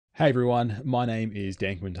Hey everyone, my name is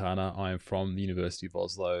Dan Quintana. I am from the University of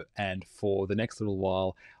Oslo, and for the next little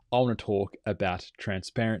while, I want to talk about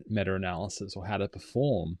transparent meta-analysis, or how to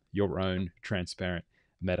perform your own transparent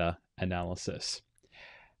meta-analysis.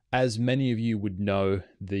 As many of you would know,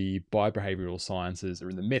 the biobehavioral sciences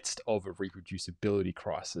are in the midst of a reproducibility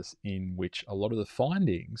crisis in which a lot of the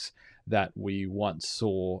findings that we once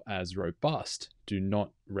saw as robust do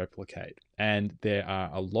not replicate. And there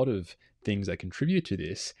are a lot of things that contribute to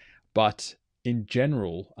this, but in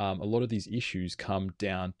general, a lot of these issues come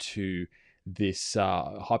down to this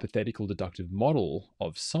hypothetical deductive model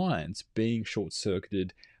of science being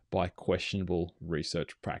short-circuited by questionable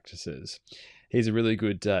research practices. Here's a really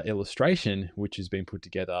good illustration, which has been put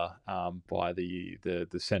together by the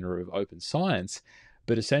Center of Open Science.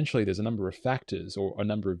 But essentially, there's a number of factors or a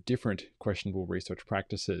number of different questionable research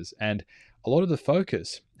practices. And a lot of the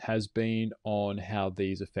focus has been on how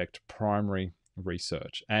these affect primary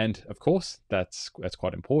research. And of course, that's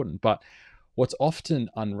quite important. But what's often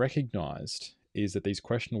unrecognized is that these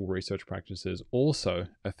questionable research practices also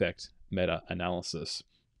affect meta-analysis.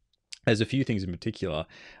 There's a few things in particular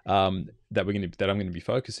that I'm going to be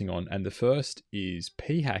focusing on, and the first is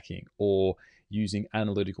p-hacking, or using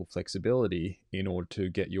analytical flexibility in order to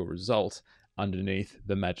get your result underneath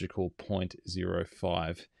the magical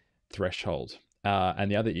 0.05 threshold. And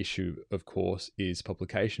the other issue, of course, is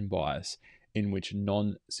publication bias, in which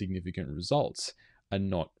non-significant results are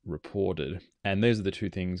not reported. And those are the two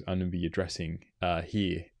things I'm going to be addressing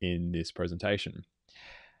here in this presentation.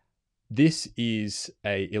 This is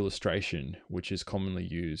an illustration which is commonly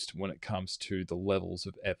used when it comes to the levels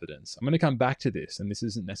of evidence. I'm going to come back to this, and this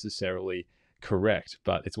isn't necessarily correct,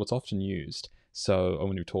 but it's what's often used. So I'm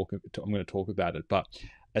going to talk about it. But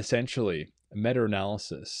essentially,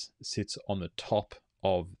 meta-analysis sits on the top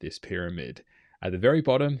of this pyramid. At the very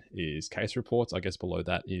bottom is case reports. I guess below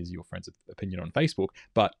that is your friend's opinion on Facebook.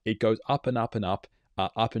 But it goes up and up and up.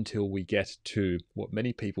 Up until we get to what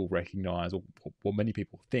many people recognize, or what many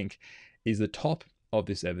people think is the top of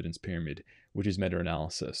this evidence pyramid, which is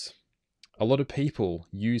meta-analysis. A lot of people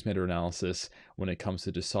use meta-analysis when it comes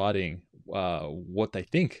to deciding what they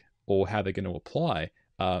think or how they're going to apply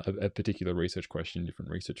a particular research question in different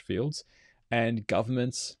research fields. And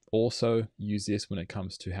governments also use this when it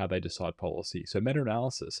comes to how they decide policy. So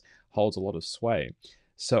meta-analysis holds a lot of sway.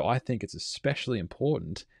 So I think it's especially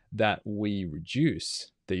important that we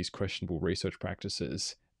reduce these questionable research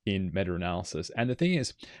practices in meta-analysis. And the thing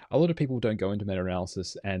is, a lot of people don't go into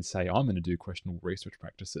meta-analysis and say, I'm going to do questionable research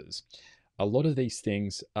practices. A lot of these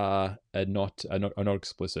things are not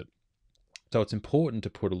explicit. So it's important to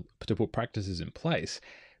put practices in place,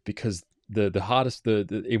 because one of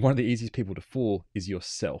the easiest people to fool is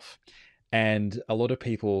yourself. And a lot of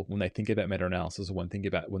people, when they think about meta-analysis, or when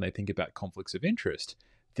they think about conflicts of interest,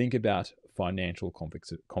 think about financial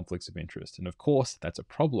conflicts of interest. And of course, that's a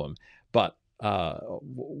problem. But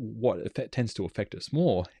what tends to affect us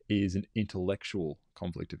more is an intellectual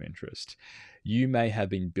conflict of interest. You may have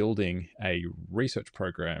been building a research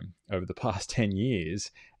program over the past 10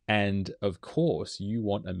 years, and of course, you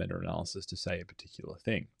want a meta-analysis to say a particular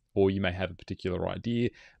thing, or you may have a particular idea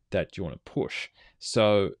that you want to push.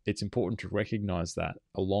 So it's important to recognize that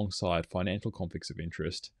alongside financial conflicts of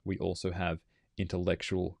interest, we also have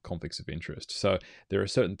intellectual conflicts of interest. So there are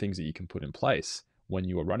certain things that you can put in place when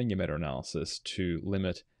you are running your meta-analysis to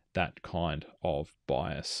limit that kind of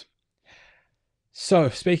bias. So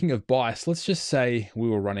speaking of bias, let's just say we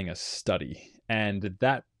were running a study, and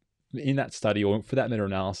that in that study, or for that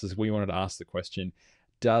meta-analysis, we wanted to ask the question,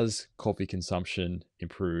 does coffee consumption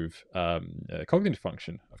improve cognitive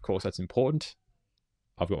function? Of course, that's important.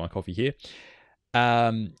 I've got my coffee here.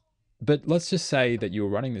 But let's just say that you were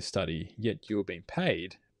running this study, yet you were being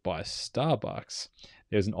paid by Starbucks.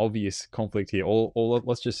 There's an obvious conflict here. Or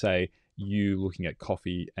let's just say you looking at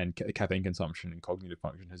coffee and caffeine consumption and cognitive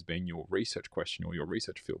function has been your research question or your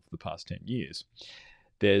research field for the past 10 years.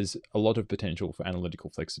 There's a lot of potential for analytical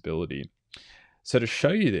flexibility. So to show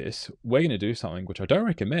you this, we're going to do something which I don't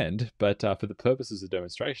recommend, but for the purposes of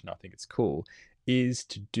demonstration, I think it's cool, is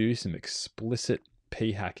to do some explicit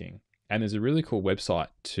p-hacking. And there's a really cool website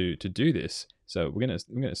to do this. So we're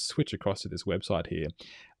gonna switch across to this website here.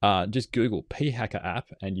 Just Google p-hacker app,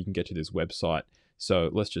 and you can get to this website. So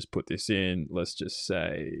let's just put this in. Let's just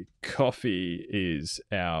say coffee is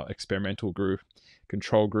our experimental group,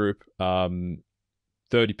 control group, 30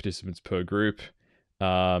 participants per group.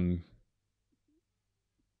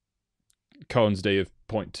 Cohen's D of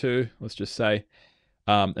 0.2, let's just say,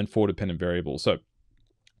 and 4 dependent variables. So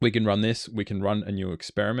we can run this. We can run a new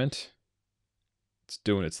experiment. It's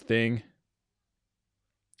doing its thing.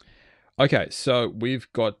 Okay, so we've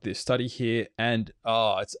got this study here, and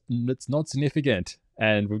it's not significant,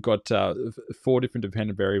 and we've got 4 different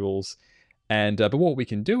dependent variables, and but what we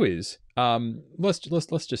can do is let's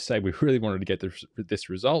just say we really wanted to get this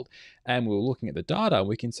result, and we're looking at the data, and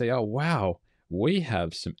we can say, oh wow, we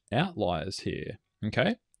have some outliers here.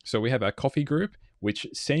 Okay, so we have our coffee group, which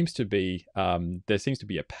seems to be there seems to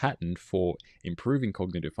be a pattern for improving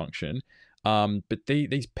cognitive function. But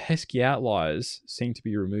these pesky outliers seem to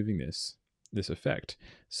be removing this effect.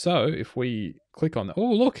 So if we click on,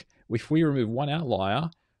 oh look, if we remove one outlier,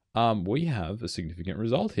 we have a significant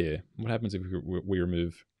result here. What happens if we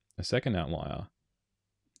remove a second outlier?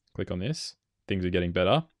 Click on this. Things are getting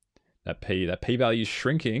better. That p value is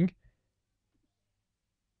shrinking.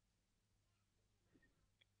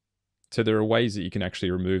 So there are ways that you can actually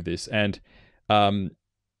remove this, and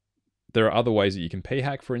there are other ways that you can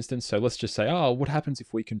p-hack, for instance. So let's just say, oh, what happens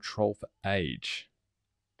if we control for age?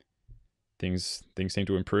 Things seem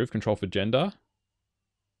to improve. Control for gender.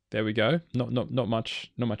 There we go. Not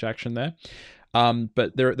much action there.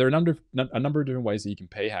 But there are a number of different ways that you can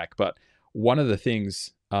p-hack. But one of the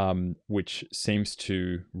things which seems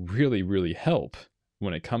to really help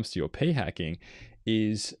when it comes to your p-hacking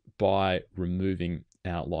is by removing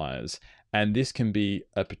outliers. And this can be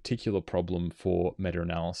a particular problem for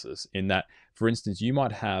meta-analysis in that, for instance, you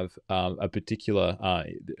might have a particular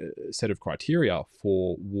set of criteria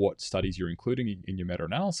for what studies you're including in your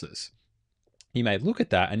meta-analysis. You may look at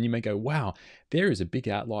that and you may go, wow, there is a big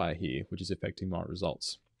outlier here, which is affecting my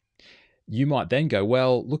results. You might then go,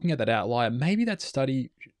 well, looking at that outlier, maybe that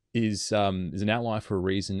study is an outlier for a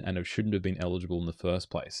reason and it shouldn't have been eligible in the first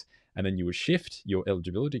place. And then you would shift your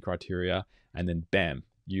eligibility criteria and then bam,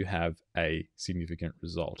 you have a significant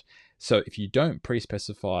result. So if you don't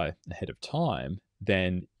pre-specify ahead of time,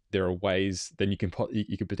 then there are ways, then you can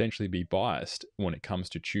potentially be biased when it comes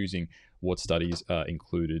to choosing what studies are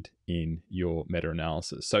included in your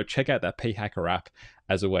meta-analysis. So check out that p-hacker app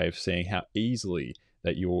as a way of seeing how easily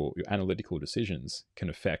that your analytical decisions can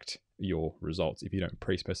affect your results if you don't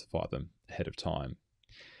pre-specify them ahead of time.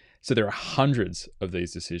 So there are hundreds of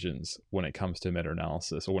these decisions when it comes to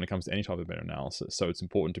meta-analysis, or when it comes to any type of meta-analysis. So it's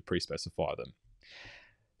important to pre-specify them.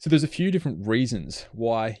 So there's a few different reasons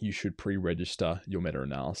why you should pre-register your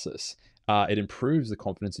meta-analysis. It improves the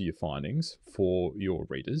confidence of your findings for your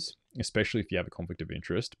readers, especially if you have a conflict of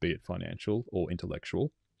interest, be it financial or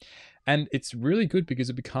intellectual. And it's really good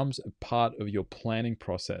because it becomes a part of your planning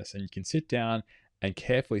process, and you can sit down and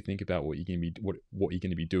carefully think about what you're going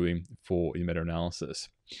to be doing for your meta-analysis.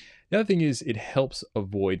 The other thing is it helps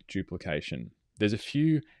avoid duplication. There's a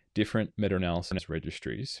few different meta-analysis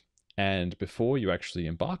registries, and before you actually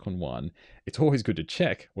embark on one, it's always good to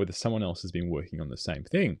check whether someone else has been working on the same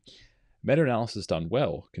thing. Meta-analysis done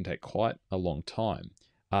well can take quite a long time,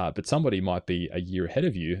 but somebody might be a year ahead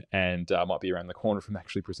of you and might be around the corner from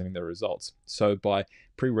actually presenting their results. So by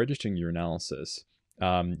pre-registering your analysis,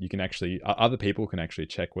 you can actually, other people can actually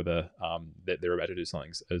check whether that they're about to do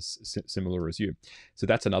something as similar as you. So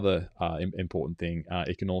that's another important thing.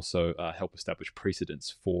 It can also help establish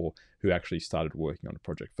precedents for who actually started working on a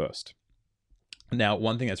project first. Now,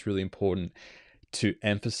 one thing that's really important to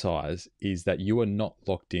emphasize is that you are not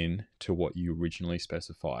locked in to what you originally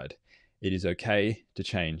specified. It is okay to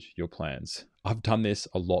change your plans. I've done this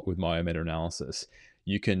a lot with my meta-analysis.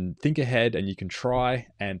 You can think ahead and you can try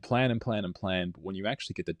and plan, but when you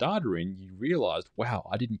actually get the data in, you realize, wow,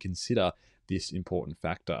 I didn't consider this important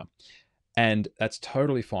factor. And that's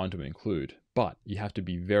totally fine to include, but you have to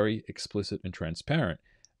be very explicit and transparent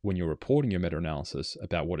when you're reporting your meta-analysis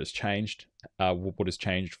about what has changed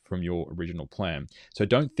from your original plan. So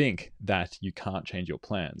don't think that you can't change your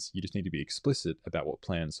plans. You just need to be explicit about what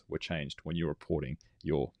plans were changed when you're reporting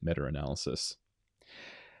your meta-analysis.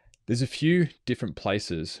 There's a few different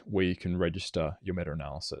places where you can register your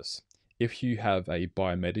meta-analysis. If you have a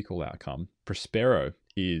biomedical outcome, Prospero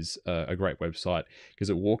is a great website because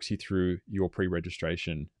it walks you through your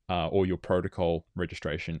pre-registration or your protocol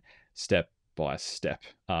registration step by step.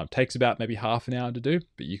 Takes about maybe half an hour to do,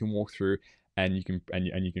 but you can walk through and you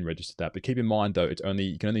can register that. But keep in mind though,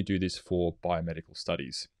 you can only do this for biomedical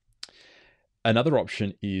studies. Another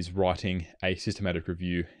option is writing a systematic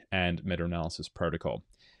review and meta-analysis protocol.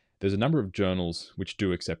 There's a number of journals which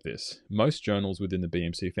do accept this. Most journals within the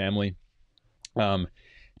BMC family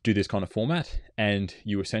do this kind of format, and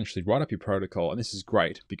you essentially write up your protocol, and this is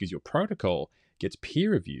great because your protocol gets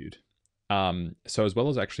peer reviewed. So as well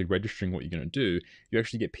as actually registering what you're going to do, you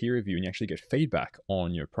actually get peer review and you actually get feedback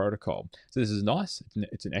on your protocol. So this is nice.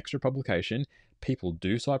 It's an extra publication. People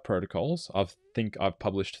do cite protocols. I think I've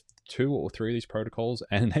published 2 or 3 of these protocols,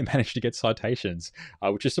 and they managed to get citations,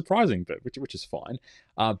 which is surprising, but which is fine.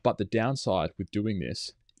 But the downside with doing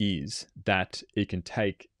this is that it can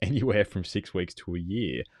take anywhere from 6 weeks to a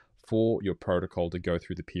year for your protocol to go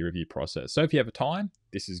through the peer review process. So if you have time,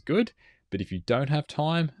 this is good. But if you don't have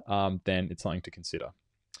time, then it's something to consider.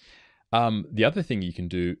 The other thing you can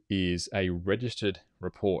do is a registered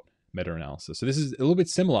report meta-analysis. So this is a little bit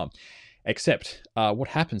similar, except what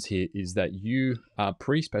happens here is that you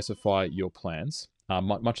pre-specify your plans,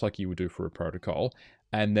 much like you would do for a protocol,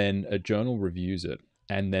 and then a journal reviews it,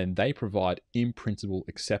 and then they provide in-principle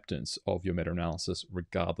acceptance of your meta-analysis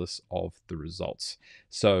regardless of the results.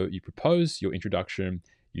 So you propose your introduction,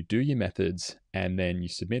 you do your methods, and then you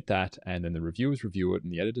submit that, and then the reviewers review it,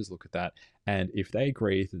 and the editors look at that. And if they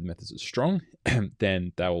agree that the methods are strong,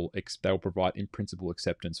 then they'll provide in-principle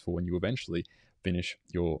acceptance for when you eventually finish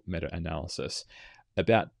your meta-analysis.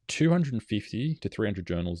 About 250 to 300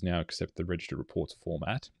 journals now accept the registered reports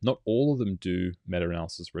format. Not all of them do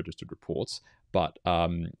meta-analysis registered reports, but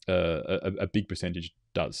a big percentage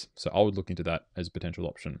does. So I would look into that as a potential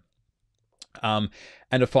option. And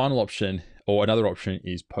a final option, or another option,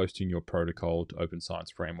 is posting your protocol to Open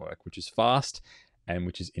Science Framework, which is fast and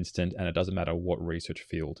which is instant, and it doesn't matter what research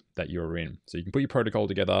field that you're in. So you can put your protocol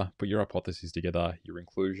together, put your hypotheses together, your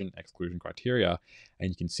inclusion, exclusion criteria, and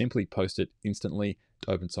you can simply post it instantly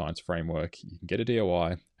to Open Science Framework. You can get a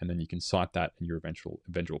DOI, and then you can cite that in your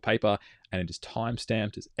eventual paper, and it is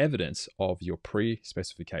time-stamped as evidence of your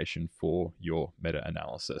pre-specification for your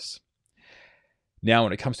meta-analysis. Now,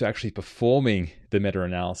 when it comes to actually performing the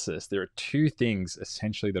meta-analysis, there are 2 things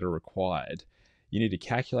essentially that are required. You need to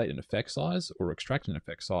calculate an effect size or extract an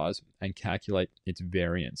effect size and calculate its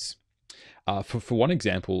variance. For one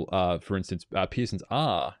example, for instance, Pearson's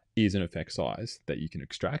R is an effect size that you can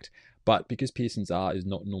extract, but because Pearson's R is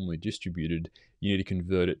not normally distributed, you need to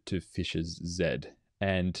convert it to Fisher's Z.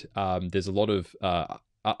 And there's a lot of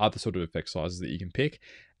other sort of effect sizes that you can pick,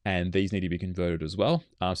 and these need to be converted as well.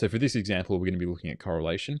 So for this example, we're going to be looking at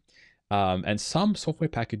correlation. And some software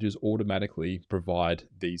packages automatically provide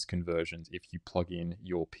these conversions if you plug in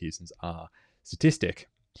your Pearson's R statistic.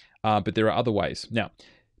 But there are other ways. Now,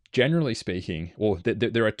 generally speaking,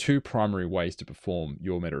 there are 2 primary ways to perform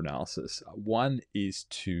your meta-analysis. One is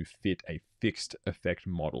to fit a fixed effect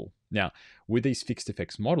model. Now, with these fixed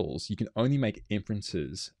effects models, you can only make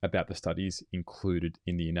inferences about the studies included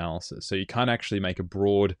in the analysis. So you can't actually make a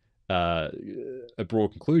broad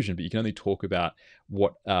conclusion, but you can only talk about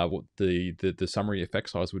what the summary effect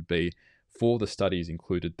size would be for the studies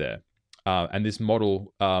included there. And this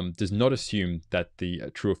model does not assume that the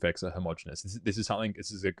true effects are homogeneous. This is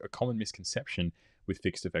a common misconception with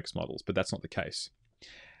fixed effects models, but that's not the case.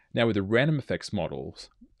 Now, with the random effects model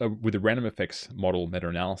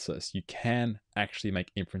meta-analysis, you can actually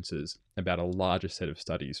make inferences about a larger set of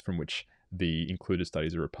studies from which the included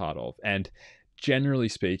studies are a part of. And generally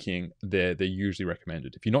speaking, they're usually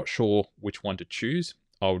recommended. If you're not sure which one to choose,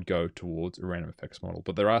 I would go towards a random effects model.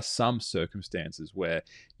 But there are some circumstances where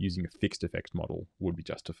using a fixed effects model would be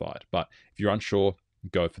justified. But if you're unsure,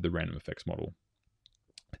 go for the random effects model.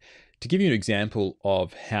 To give you an example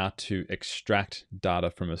of how to extract data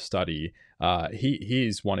from a study,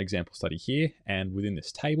 here's one example study here. And within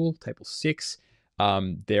this table 6,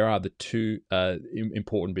 there are the 2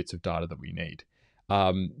 important bits of data that we need.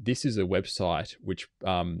 This is a website which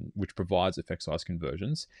provides effect size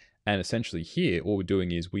conversions. And essentially here, all we're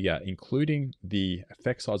doing is we are including the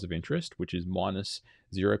effect size of interest, which is minus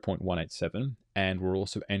 0.187. And we're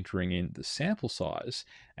also entering in the sample size.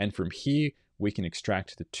 And from here, we can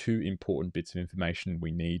extract the 2 important bits of information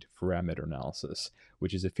we need for our meta-analysis,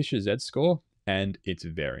 which is a Fisher Z score and its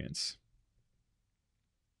variance.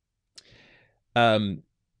 You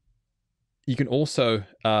can also,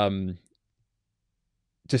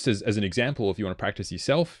 just as an example, if you want to practice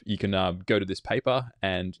yourself, you can go to this paper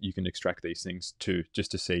and you can extract these things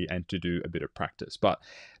just to see and to do a bit of practice. But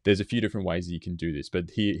there's a few different ways that you can do this.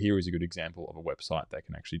 But here is a good example of a website that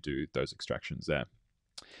can actually do those extractions there.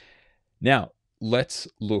 Now, let's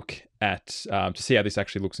look at, to see how this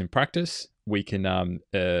actually looks in practice. We can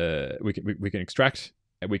extract,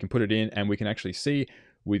 and we can put it in, and we can actually see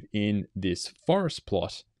within this forest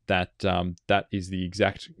plot that that is the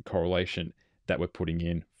exact correlation that we're putting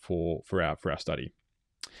in for our study.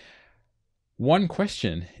 One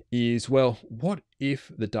question is, well, what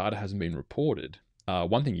if the data hasn't been reported?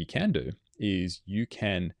 One thing you can do is you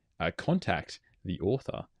can contact the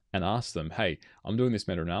author and ask them, hey, I'm doing this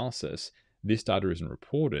meta-analysis. This data isn't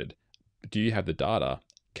reported. Do you have the data?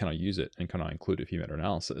 Can I use it? And can I include it for your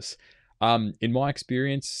meta-analysis? In my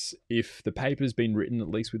experience, if the paper's been written at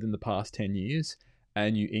least within the past 10 years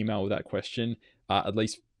and you email with that question, at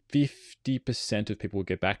least 50% of people will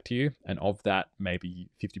get back to you. And of that, maybe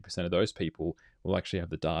 50% of those people will actually have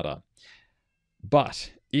the data.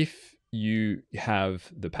 But if you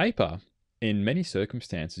have the paper, in many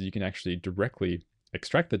circumstances, you can actually directly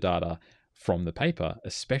extract the data from the paper,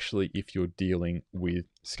 especially if you're dealing with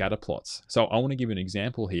scatter plots. So I want to give you an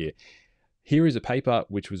example here. Here is a paper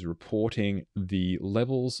which was reporting the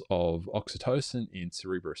levels of oxytocin in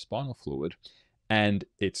cerebrospinal fluid and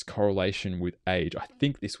its correlation with age. I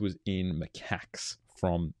think this was in macaques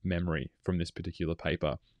from memory from this particular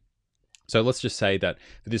paper. So let's just say that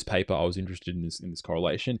for this paper, I was interested in this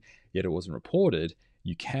correlation, yet it wasn't reported.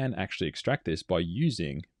 You can actually extract this by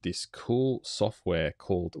using this cool software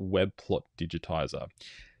called Web Plot Digitizer.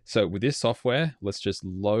 So with this software, let's just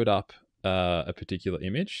load up a particular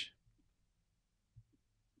image.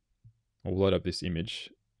 We'll load up this image.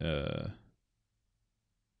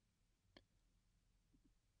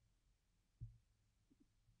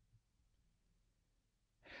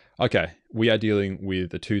 Okay, we are dealing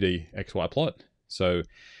with a 2D XY plot. So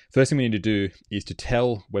first thing we need to do is to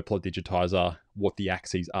tell Web Plot Digitizer what the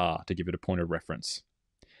axes are to give it a point of reference.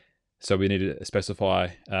 So we need to specify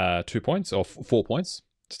 2 points or 4 points,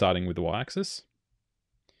 starting with the y-axis.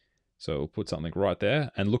 So we'll put something right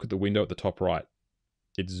there and look at the window at the top right.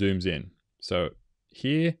 It zooms in. So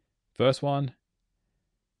here, first one,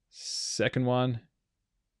 second one,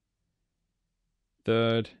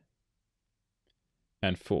 third,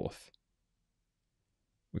 and fourth.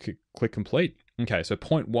 We could click complete. Okay, so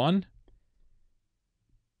point 1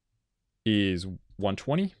 is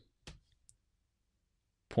 120.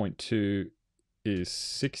 Point 2 is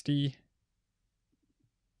 60.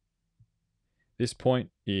 This point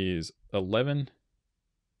is 11.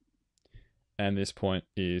 And this point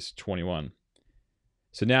is 21.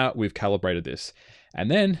 So now we've calibrated this. And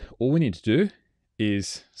then all we need to do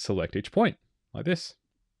is select each point like this.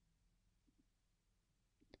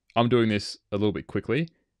 I'm doing this a little bit quickly.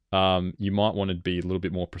 You might want to be a little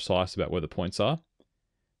bit more precise about where the points are.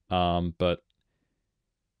 But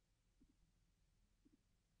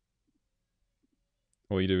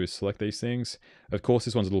all you do is select these things. Of course,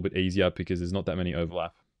 this one's a little bit easier because there's not that many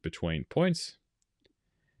overlap between points.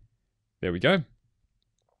 There we go.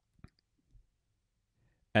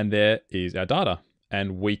 And there is our data.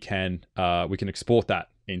 And we can export that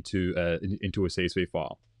into a CSV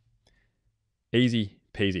file. Easy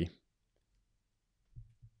peasy.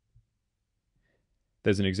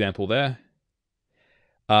 There's an example there.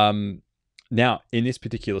 Now, in this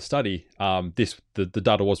particular study, the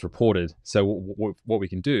data was reported. So what we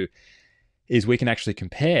can do is we can actually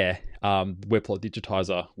compare Web Plot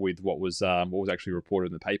Digitizer with what was actually reported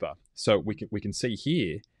in the paper. So we can see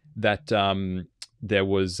here that it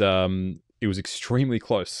was extremely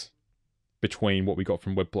close between what we got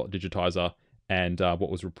from Web Plot Digitizer and what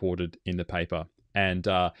was reported in the paper. And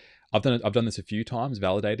I've done this a few times,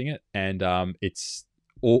 validating it, and it's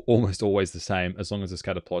almost always the same as long as the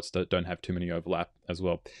scatter plots don't have too many overlap as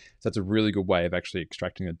well. So that's a really good way of actually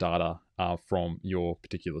extracting the data from your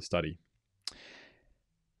particular study.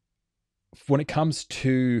 When it comes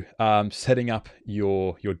to setting up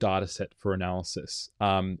your data set for analysis,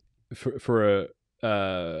 for a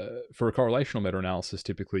correlational meta-analysis,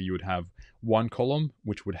 typically you would have one column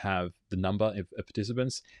which would have the number of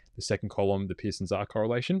participants, the second column the Pearson's R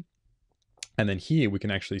correlation, and then here we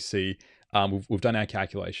can actually see we've done our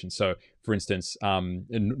calculation. So for instance,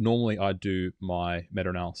 normally I do my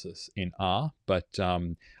meta-analysis in R, but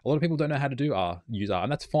a lot of people don't know how to use R,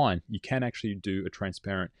 and that's fine. You can actually do a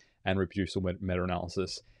transparent and reproducible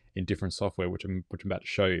meta-analysis in different software, which I'm about to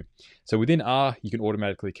show you. So within R, you can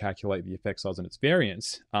automatically calculate the effect size and its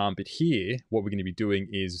variance. But here, what we're going to be doing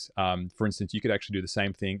is, for instance, you could actually do the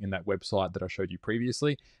same thing in that website that I showed you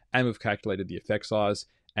previously, and we've calculated the effect size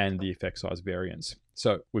and the effect size variance.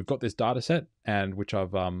 So we've got this data set, and which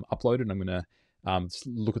I've uploaded. I'm going to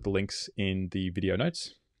look at the links in the video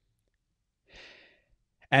notes.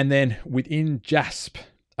 And then within JASP,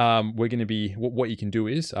 we're going to be, what you can do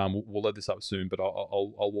is, we'll load this up soon, but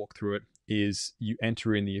I'll walk through it, is you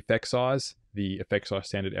enter in the effect size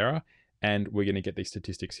standard error, and we're going to get these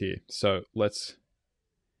statistics here. So let's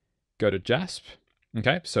go to JASP.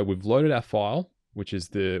 Okay, so we've loaded our file, which is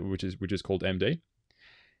called MD.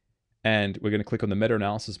 And we're going to click on the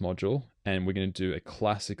meta-analysis module, and we're going to do a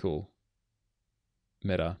classical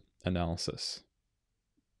meta-analysis.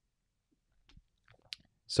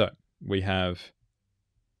 So we have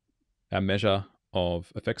our measure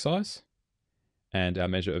of effect size and our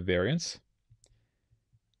measure of variance.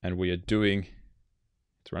 And we are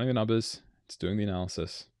it's running the numbers, it's doing the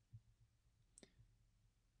analysis.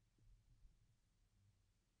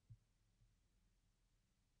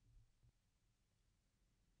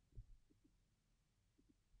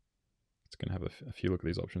 going to have a few look at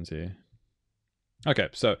these options here. Okay,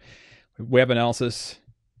 so we have analysis.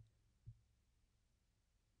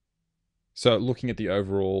 So looking at the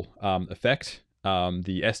overall effect,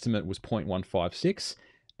 the estimate was 0.156,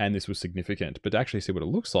 and this was significant. But to actually see what it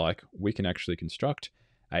looks like, we can actually construct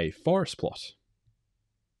a forest plot,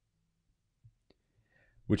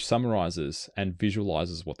 which summarizes and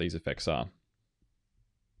visualizes what these effects are.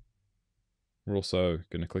 We're also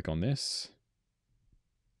going to click on this.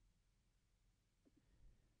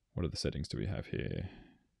 What are the settings do we have here?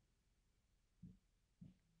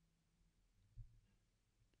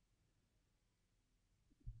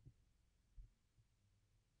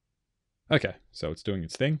 Okay, so it's doing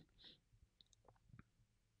its thing.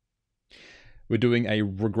 We're doing a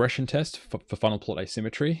regression test for funnel plot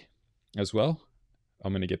asymmetry as well.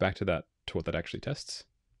 I'm going to get back to that, to what that actually tests.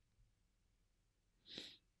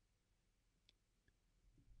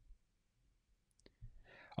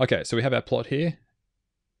 Okay, so we have our plot here.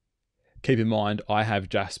 Keep in mind, I have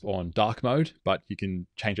JASP on dark mode, but you can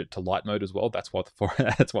change it to light mode as well. That's why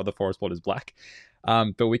the forest plot is black.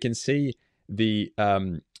 But we can see the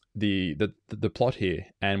plot here,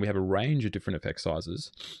 and we have a range of different effect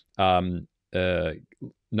sizes.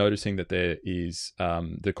 Noticing that there is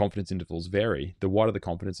the confidence intervals vary. The wider the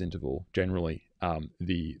confidence interval, generally,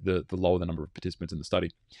 the lower the number of participants in the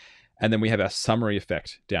study. And then we have our summary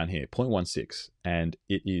effect down here, 0.16, and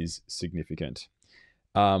it is significant.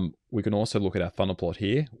 We can also look at our funnel plot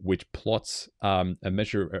here, which plots a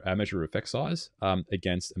measure of effect size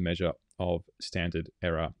against a measure of standard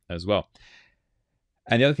error as well.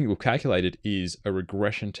 And the other thing we've calculated is a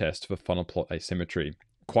regression test for funnel plot asymmetry.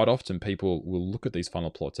 Quite often people will look at these funnel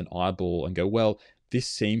plots and eyeball and go, well, this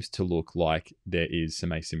seems to look like there is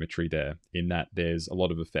some asymmetry there, in that there's a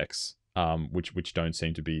lot of effects which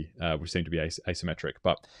seem to be asymmetric.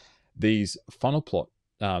 But these funnel plot,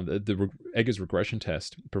 the Egger's regression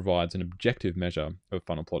test provides an objective measure of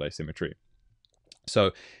funnel plot asymmetry.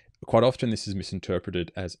 So quite often this is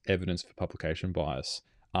misinterpreted as evidence for publication bias,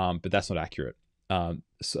 but that's not accurate.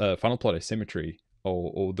 Funnel plot asymmetry,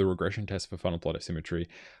 or the regression test for funnel plot asymmetry,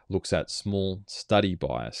 looks at small study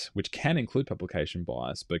bias, which can include publication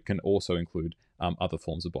bias, but can also include other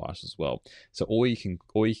forms of bias as well. So all you can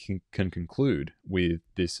conclude with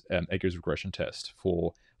this Egger's regression test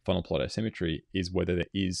for funnel plot asymmetry is whether there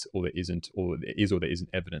is or there isn't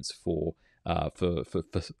evidence for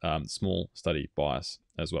small study bias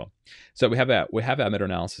as well. So we have our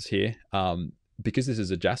meta-analysis here. Because this is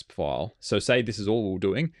a JASP file, so say this is all we're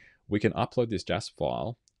doing, we can upload this JASP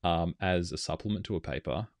file as a supplement to a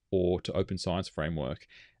paper or to Open Science Framework,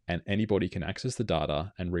 and anybody can access the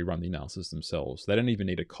data and rerun the analysis themselves. They don't even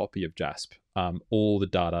need a copy of JASP. All the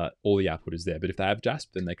data, all the output is there. But if they have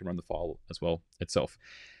JASP, then they can run the file as well itself.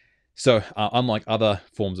 So unlike other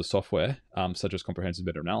forms of software, such as comprehensive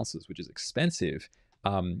meta-analysis, which is expensive,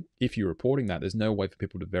 if you're reporting that, there's no way for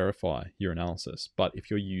people to verify your analysis. But if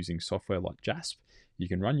you're using software like JASP, you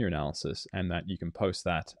can run your analysis, and that you can post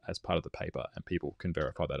that as part of the paper, and people can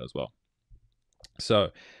verify that as well. So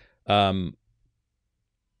the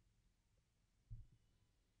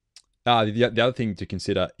other thing to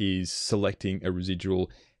consider is selecting a residual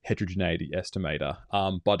heterogeneity estimator.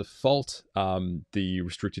 By default, the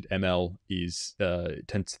restricted ML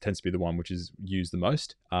tends to be the one which is used the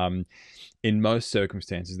most. In most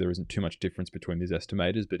circumstances, there isn't too much difference between these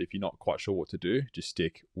estimators, but if you're not quite sure what to do, just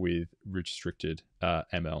stick with restricted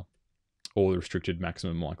ML, or the restricted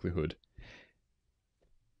maximum likelihood.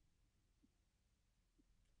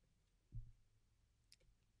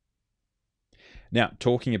 Now,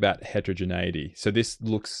 talking about heterogeneity. So this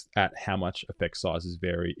looks at how much effect sizes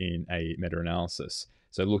vary in a meta-analysis.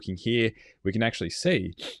 So looking here, we can actually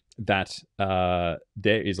see that there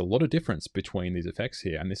is a lot of difference between these effects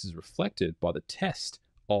here, and this is reflected by the test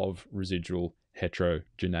of residual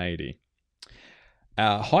heterogeneity.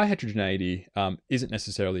 High heterogeneity isn't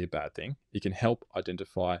necessarily a bad thing. It can help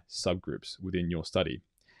identify subgroups within your study.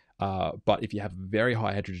 But if you have very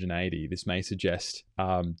high heterogeneity, this may suggest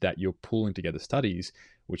that you're pulling together studies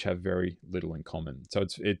which have very little in common. So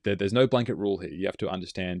there's no blanket rule here. You have to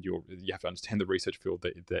understand the research field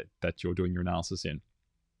that you're doing your analysis in.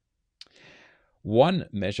 One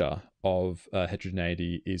measure of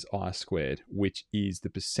heterogeneity is I-squared, which is the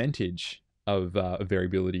percentage of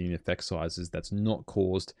variability in effect sizes that's not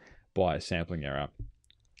caused by a sampling error.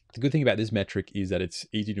 The good thing about this metric is that it's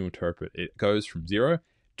easy to interpret. It goes from 0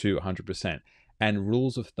 to 100%, and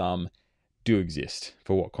rules of thumb do exist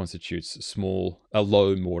for what constitutes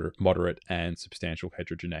low, moderate, and substantial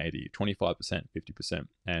heterogeneity: 25%, 50%,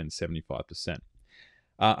 and 75%.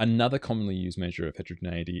 Another commonly used measure of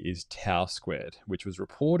heterogeneity is tau squared, which was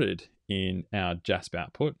reported in our JASP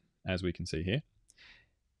output, as we can see here.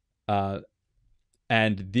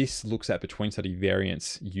 And this looks at between study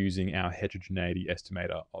variance using our heterogeneity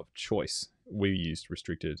estimator of choice. We used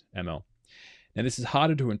restricted ML. Now, this is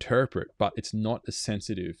harder to interpret, but it's not as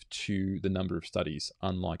sensitive to the number of studies,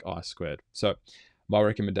 unlike I-squared. So my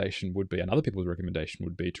recommendation would be, and other people's recommendation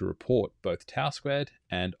would be, to report both tau squared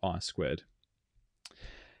and I-squared.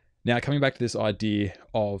 Now, coming back to this idea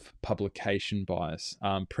of publication bias,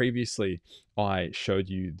 previously I showed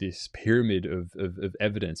you this pyramid of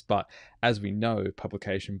evidence, but as we know,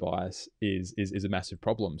 publication bias is a massive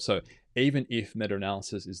problem. So even if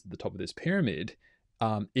meta-analysis is at the top of this pyramid,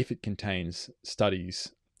 if it contains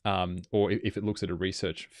studies or if it looks at a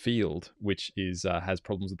research field which has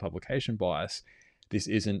problems with publication bias, this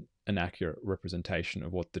isn't an accurate representation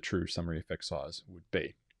of what the true summary effect size would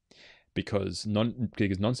be. Because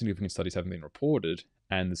non-significant studies haven't been reported,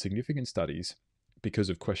 and the significant studies, because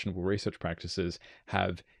of questionable research practices,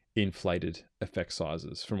 have inflated effect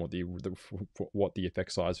sizes from what the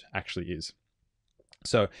effect size actually is.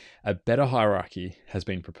 So a better hierarchy has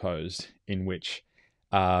been proposed in which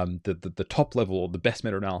the top level, or the best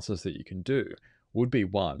meta-analysis that you can do, would be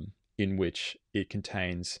one in which it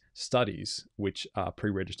contains studies which are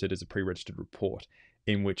pre-registered as a pre-registered report,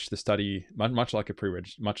 in which the study, much like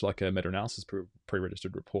a meta-analysis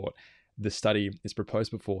pre-registered report, the study is proposed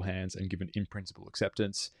beforehand and given in principle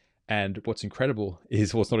acceptance. And what's incredible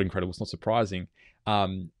is, well, it's not incredible, it's not surprising.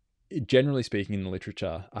 Generally speaking, in the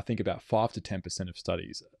literature, I think about 5 to 10% of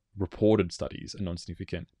studies, reported studies, are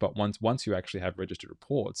non-significant. But once you actually have registered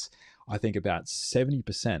reports, I think about 70%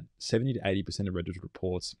 to 80% of registered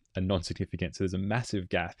reports are non-significant. So there's a massive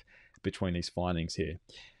gap between these findings here.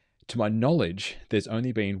 To my knowledge, there's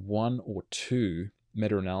only been 1 or 2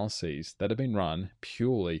 meta-analyses that have been run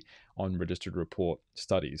purely on registered report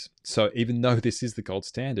studies. So even though this is the gold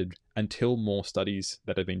standard, until more studies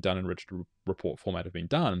that have been done in registered report format have been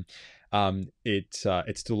done, it's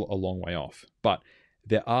still a long way off. But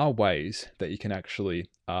there are ways that you can actually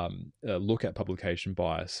look at publication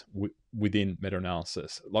bias within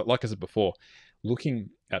meta-analysis. Like I said before,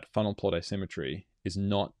 looking at funnel plot asymmetry is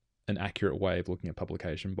not an accurate way of looking at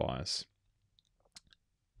publication bias.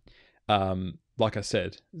 Like I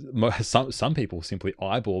said, some people simply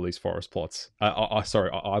eyeball these forest plots.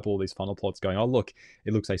 Eyeball these funnel plots, going, "Oh, look,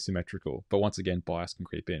 it looks asymmetrical." But once again, bias can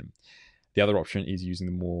creep in. The other option is using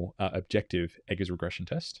the more objective Eggers regression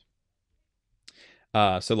test.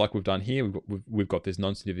 So, like we've done here, we've got this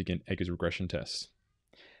non-significant Eggers regression test.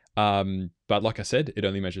 But like I said, it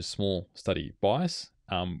only measures small study bias,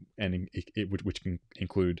 and which can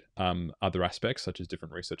include other aspects such as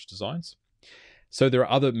different research designs. So there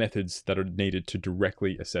are other methods that are needed to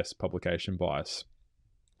directly assess publication bias.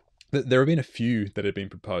 There have been a few that have been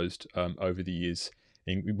proposed over the years,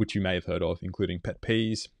 which you may have heard of, including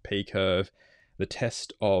PET-Ps, P-curve, the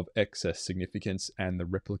test of excess significance, and the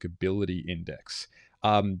replicability index.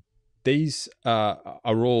 These are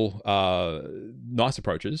all nice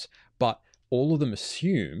approaches, but all of them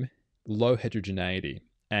assume low heterogeneity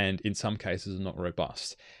and in some cases are not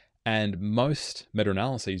robust. And most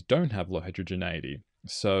meta-analyses don't have low heterogeneity.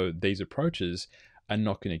 So these approaches are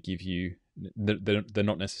not going to give you, they're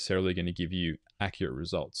not necessarily going to give you accurate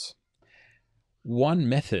results. One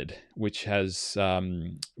method which has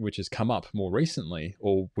come up more recently,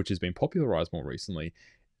 or which has been popularized more recently,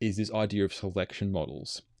 is this idea of selection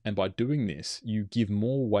models. And by doing this, you give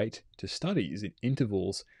more weight to studies in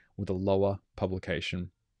intervals with a lower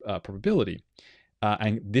publication probability.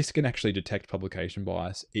 And this can actually detect publication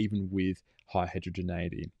bias even with high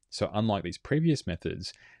heterogeneity. So unlike these previous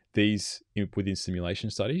methods, these within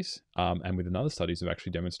simulation studies and within other studies have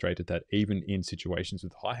actually demonstrated that even in situations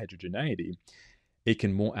with high heterogeneity, it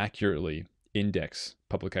can more accurately index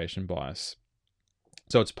publication bias.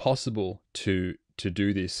 So it's possible to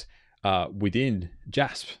do this within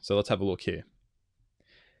JASP. So let's have a look here.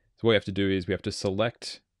 So what we have to do is we have to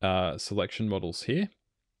select selection models here.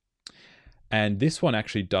 And this one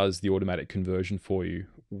actually does the automatic conversion for you.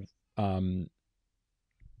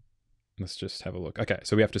 Let's just have a look. Okay,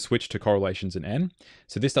 so we have to switch to correlations in N.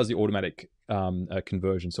 So this does the automatic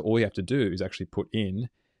conversion. So all you have to do is actually put in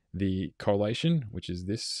the correlation, which is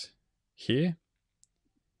this here,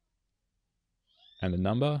 and the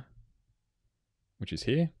number, which is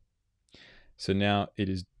here. So now it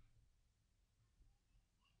is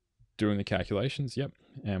doing the calculations. Yep.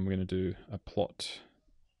 And we're going to do a plot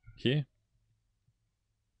here.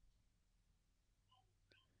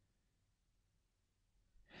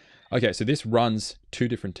 Okay, so this runs two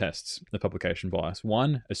different tests of publication bias.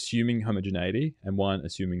 One assuming homogeneity and one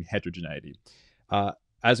assuming heterogeneity.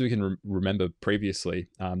 As we can remember previously,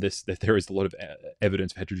 there is a lot of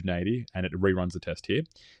evidence of heterogeneity, and it reruns the test here.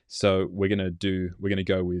 So we're gonna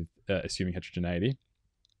go with assuming heterogeneity,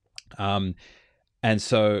 and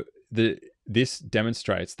so this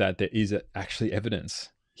demonstrates that there is actually evidence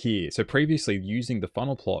here. So previously, using the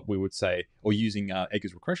funnel plot, we would say, or using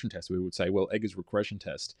Egger's regression test, we would say, well, Egger's regression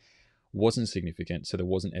test wasn't significant, so there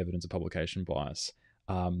wasn't evidence of publication bias.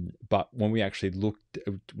 But when we actually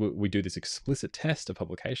we do this explicit test of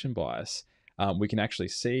publication bias, we can actually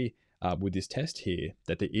see with this test here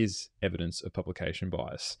that there is evidence of publication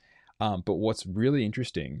bias. But what's really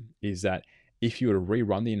interesting is that if you were to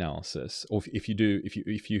rerun the analysis, or if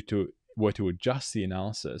you were to adjust the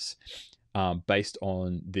analysis based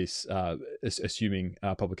on this assuming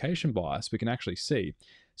publication bias, we can actually see.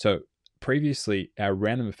 So previously, our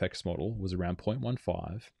random effects model was around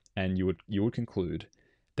 0.15, and you would conclude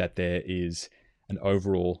that there is an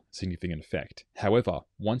overall significant effect. However,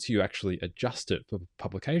 once you actually adjust it for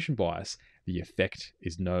publication bias, the effect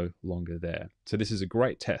is no longer there. So this is a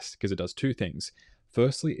great test because it does two things.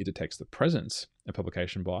 Firstly, it detects the presence of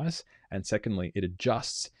publication bias, and secondly, it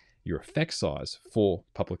adjusts your effect size for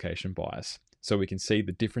publication bias. So we can see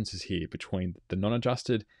the differences here between the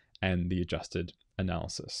non-adjusted and the adjusted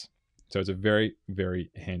analysis. So it's a very,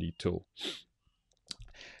 very handy tool.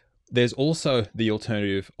 There's also the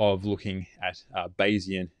alternative of looking at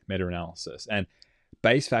Bayesian meta-analysis. And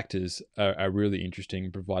Bayes factors are really interesting,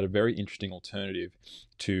 provide a very interesting alternative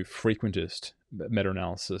to frequentist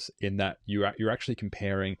meta-analysis in that you're actually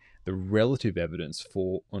comparing the relative evidence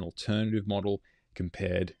for an alternative model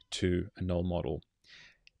compared to a null model.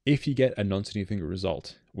 If you get a non-significant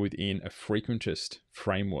result within a frequentist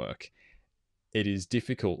framework, it is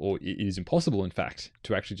difficult, or it is impossible, in fact,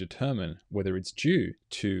 to actually determine whether it's due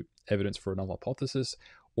to evidence for a null hypothesis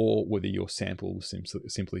or whether your sample was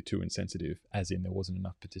simply too insensitive, as in there wasn't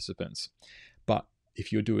enough participants. But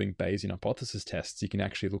if you're doing Bayesian hypothesis tests, you can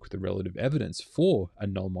actually look at the relative evidence for a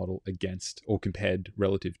null model against or compared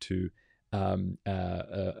relative to an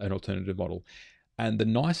alternative model. And the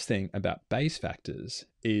nice thing about Bayes factors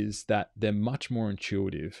is that they're much more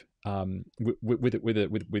intuitive. With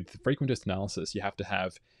frequentist analysis, you have to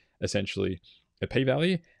have essentially a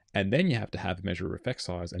p-value, and then you have to have a measure of effect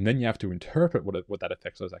size, and then you have to interpret what that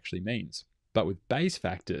effect size actually means. But with Bayes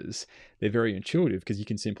factors, they're very intuitive because you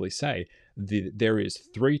can simply say there is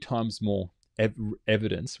 3 times more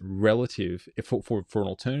evidence relative for an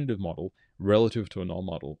alternative model relative to a null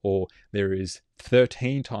model, or there is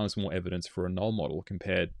 13 times more evidence for a null model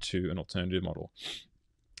compared to an alternative model.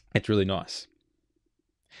 It's really nice.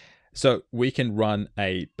 So we can run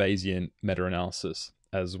a Bayesian meta-analysis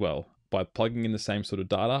as well by plugging in the same sort of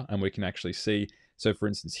data, and we can actually see. So for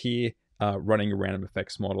instance here, running a random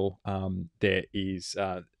effects model, there is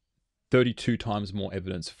 32 times more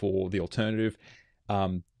evidence for the alternative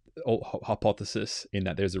hypothesis, in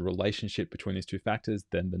that there's a relationship between these two factors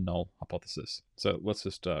than the null hypothesis. So let's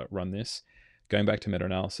just run this. Going back to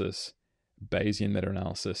meta-analysis, Bayesian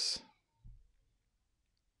meta-analysis.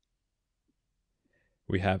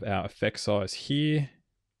 We have our effect size here,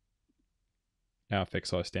 our effect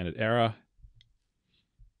size standard error,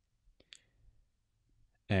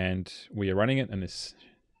 and we are running it, and this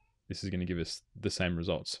is going to give us the same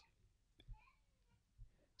results.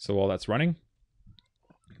 So while that's running,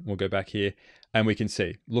 we'll go back here, and we can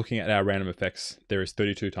see, looking at our random effects, there is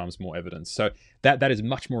 32 times more evidence. So that is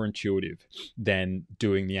much more intuitive than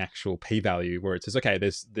doing the actual p-value, where it says, okay,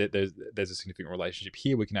 there's a significant relationship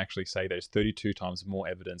here. We can actually say there's 32 times more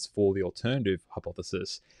evidence for the alternative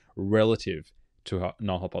hypothesis relative to a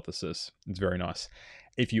null hypothesis. It's very nice.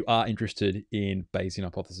 If you are interested in Bayesian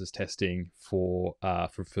hypothesis testing for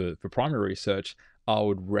primary research, I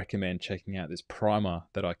would recommend checking out this primer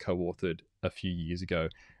that I co-authored a few years ago,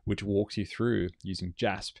 which walks you through, using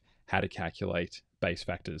JASP, how to calculate Bayes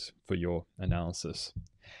factors for your analysis.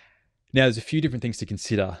 Now, there's a few different things to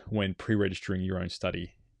consider when pre-registering your own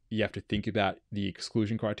study. You have to think about the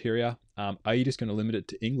exclusion criteria. Are you just going to limit it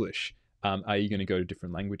to English? Are you going to go to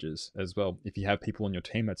different languages as well? If you have people on your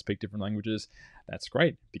team that speak different languages, that's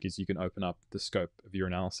great, because you can open up the scope of your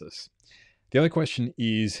analysis. The other question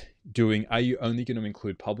is are you only going to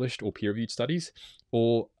include published or peer-reviewed studies,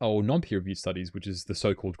 or non-peer-reviewed studies, which is the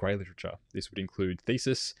so-called grey literature? This would include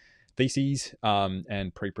theses,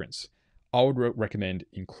 and preprints. I would recommend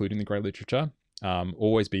including the grey literature.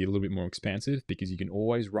 Always be a little bit more expansive, because you can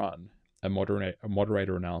always run a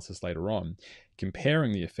moderator analysis later on,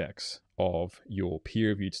 comparing the effects of your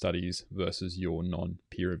peer-reviewed studies versus your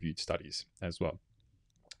non-peer-reviewed studies as well.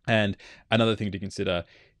 And another thing to consider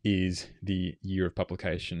is the year of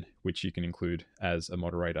publication, which you can include as a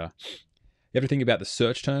moderator. You have to think about the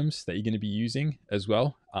search terms that you're going to be using as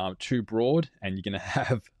well. Too broad, and you're going to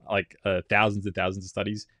have like thousands and thousands of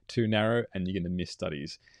studies. Too narrow, and you're going to miss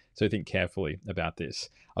studies. So think carefully about this.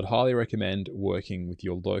 I'd highly recommend working with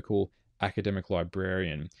your local academic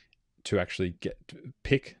librarian to actually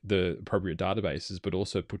pick the appropriate databases, but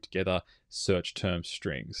also put together search term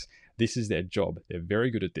strings. This is their job. They're very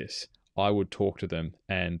good at this. I would talk to them,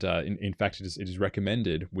 and in fact, it is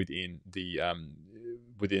recommended within the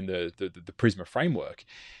Prisma framework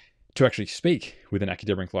to actually speak with an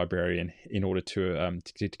academic librarian in order to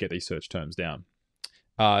get these search terms down.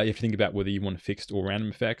 You have to think about whether you want fixed or random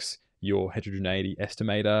effects, your heterogeneity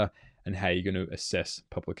estimator, and how you're going to assess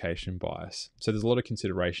publication bias. So there's a lot of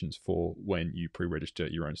considerations for when you pre-register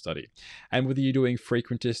your own study. And whether you're doing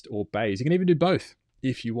frequentist or Bayes, you can even do both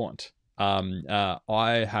if you want.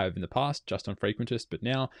 I have in the past just on frequentist, but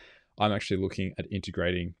now I'm actually looking at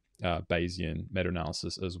integrating Bayesian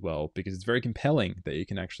meta-analysis as well, because it's very compelling that you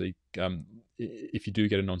can actually, if you do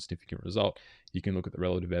get a non-significant result, you can look at the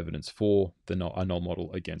relative evidence for a null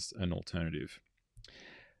model against an alternative.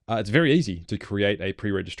 It's very easy to create a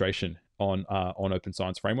pre-registration on Open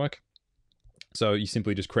Science Framework. So you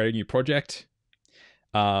simply just create a new project.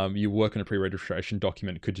 You work on a pre-registration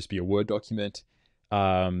document. It could just be a Word document.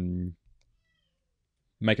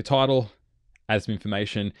 Make a title, add some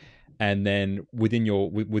information, and then within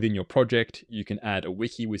your project, you can add a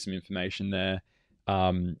wiki with some information there.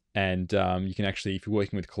 You can actually, if you're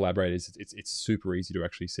working with collaborators, it's super easy to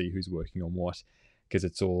actually see who's working on what, because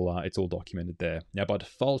it's all documented there. Now, by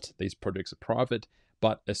default, these projects are private,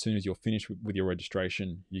 but as soon as you're finished with your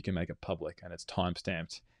registration, you can make it public, and it's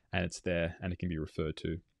time-stamped, and it's there, and it can be referred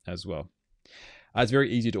to as well. It's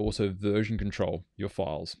very easy to also version control your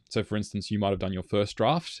files. So for instance, you might have done your first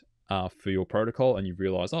draft for your protocol, and you've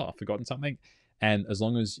realized, oh, I've forgotten something. And as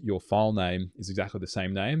long as your file name is exactly the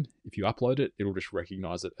same name, if you upload it, it'll just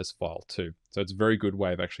recognize it as file 2. So it's a very good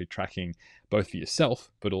way of actually tracking both for yourself,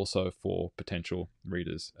 but also for potential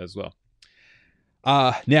readers as well.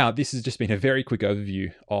 Now, this has just been a very quick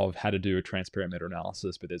overview of how to do a transparent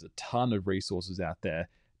meta-analysis, but there's a ton of resources out there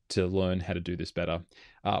to learn how to do this better.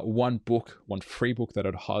 One free book that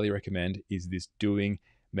I'd highly recommend is this Doing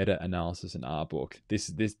Meta-Analysis in R book. This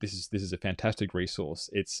is a fantastic resource.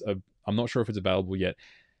 I'm not sure if it's available yet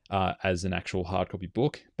as an actual hard copy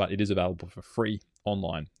book, but it is available for free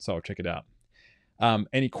online, so I'll check it out.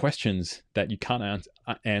 Any questions that you can't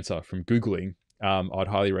answer from Googling, I'd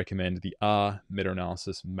highly recommend the R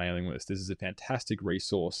meta-analysis mailing list. This is a fantastic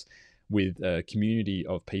resource with a community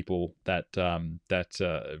of people that are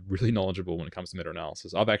really knowledgeable when it comes to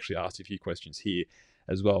meta-analysis. I've actually asked a few questions here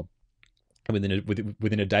as well.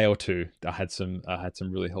 Within a day or two, I had some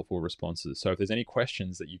really helpful responses. So if there's any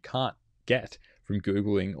questions that you can't get from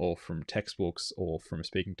Googling or from textbooks or from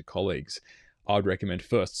speaking to colleagues, I'd recommend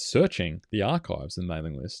first searching the archives and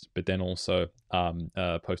mailing list, but then also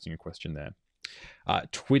posting a question there.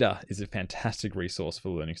 Twitter is a fantastic resource for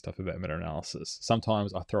learning stuff about meta-analysis.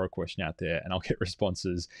 Sometimes I throw a question out there and I'll get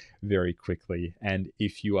responses very quickly. And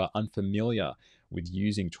if you are unfamiliar with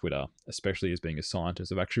using Twitter, especially as being a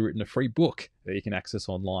scientist, I've actually written a free book that you can access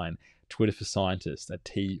online, Twitter for Scientists at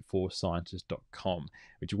t4scientist.com,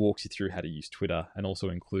 which walks you through how to use Twitter and also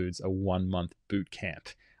includes a 1-month boot camp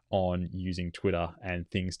on using Twitter and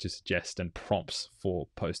things to suggest and prompts for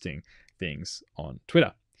posting things on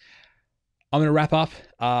Twitter. I'm going to wrap up.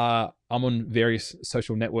 I'm on various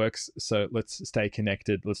social networks, so let's stay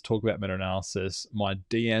connected. Let's talk about meta-analysis. My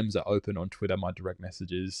DMs are open on Twitter, my direct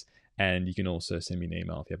messages, and you can also send me an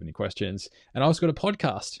email if you have any questions. And I also got a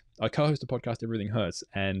podcast. I co-host a podcast, Everything Hurts,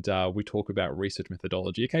 and we talk about research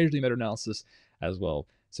methodology, occasionally meta-analysis as well.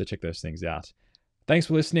 So check those things out. Thanks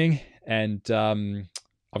for listening, and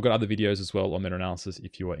I've got other videos as well on meta-analysis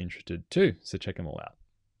if you are interested too, so check them all out.